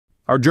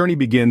Our journey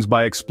begins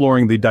by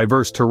exploring the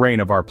diverse terrain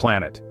of our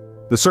planet.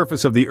 The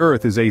surface of the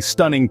Earth is a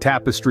stunning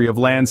tapestry of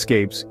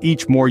landscapes,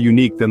 each more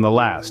unique than the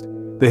last.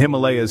 The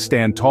Himalayas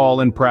stand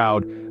tall and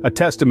proud, a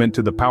testament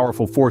to the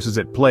powerful forces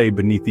at play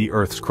beneath the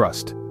Earth's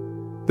crust.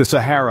 The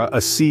Sahara, a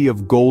sea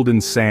of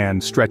golden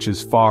sand,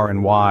 stretches far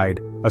and wide,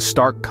 a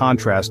stark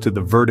contrast to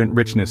the verdant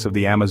richness of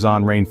the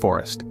Amazon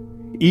rainforest.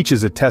 Each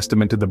is a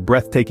testament to the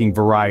breathtaking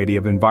variety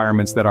of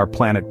environments that our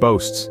planet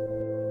boasts.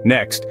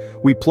 Next,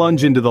 we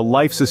plunge into the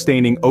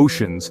life-sustaining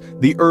oceans,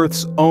 the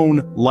Earth's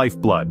own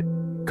lifeblood.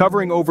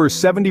 Covering over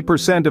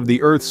 70% of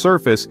the Earth's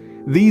surface,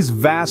 these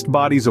vast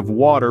bodies of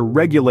water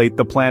regulate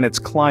the planet's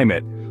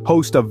climate,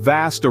 host a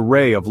vast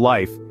array of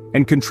life,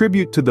 and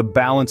contribute to the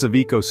balance of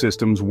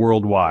ecosystems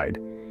worldwide.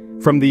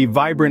 From the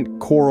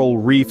vibrant coral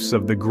reefs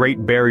of the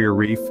Great Barrier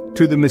Reef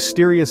to the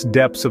mysterious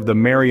depths of the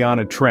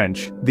Mariana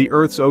Trench, the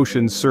Earth's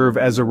oceans serve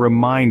as a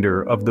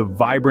reminder of the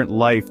vibrant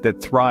life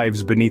that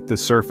thrives beneath the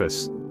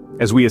surface.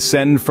 As we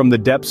ascend from the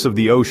depths of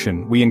the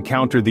ocean, we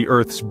encounter the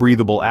Earth's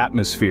breathable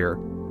atmosphere.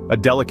 A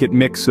delicate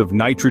mix of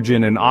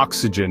nitrogen and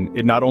oxygen,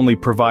 it not only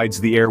provides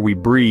the air we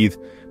breathe,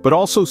 but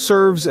also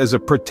serves as a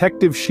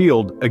protective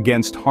shield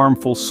against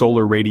harmful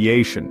solar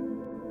radiation.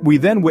 We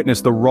then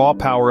witness the raw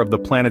power of the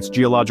planet's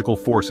geological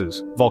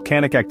forces.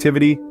 Volcanic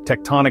activity,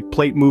 tectonic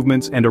plate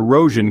movements, and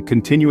erosion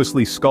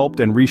continuously sculpt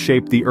and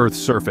reshape the Earth's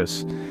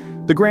surface.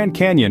 The Grand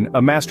Canyon,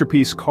 a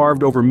masterpiece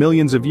carved over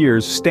millions of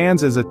years,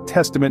 stands as a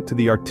testament to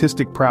the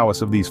artistic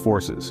prowess of these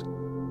forces.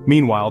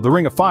 Meanwhile, the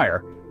Ring of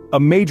Fire, a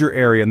major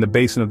area in the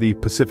basin of the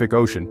Pacific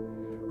Ocean,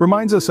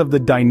 reminds us of the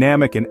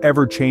dynamic and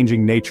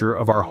ever-changing nature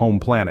of our home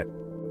planet.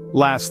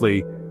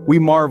 Lastly, we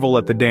marvel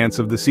at the dance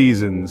of the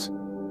seasons.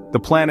 The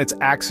planet's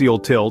axial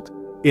tilt,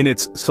 in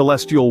its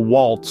celestial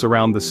waltz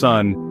around the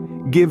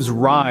sun, gives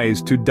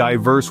rise to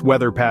diverse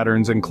weather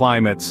patterns and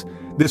climates.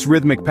 This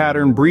rhythmic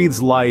pattern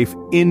breathes life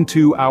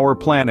into our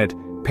planet,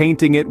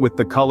 painting it with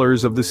the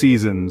colors of the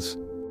seasons.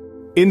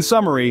 In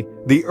summary,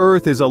 the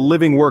Earth is a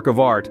living work of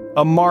art,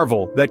 a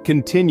marvel that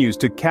continues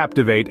to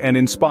captivate and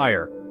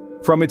inspire.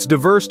 From its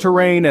diverse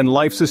terrain and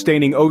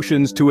life-sustaining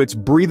oceans to its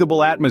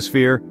breathable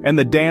atmosphere and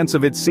the dance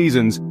of its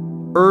seasons,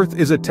 Earth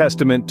is a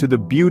testament to the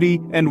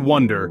beauty and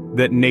wonder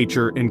that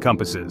nature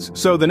encompasses.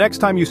 So the next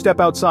time you step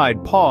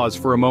outside, pause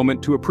for a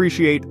moment to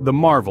appreciate the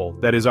marvel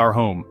that is our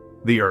home,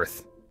 the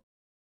Earth.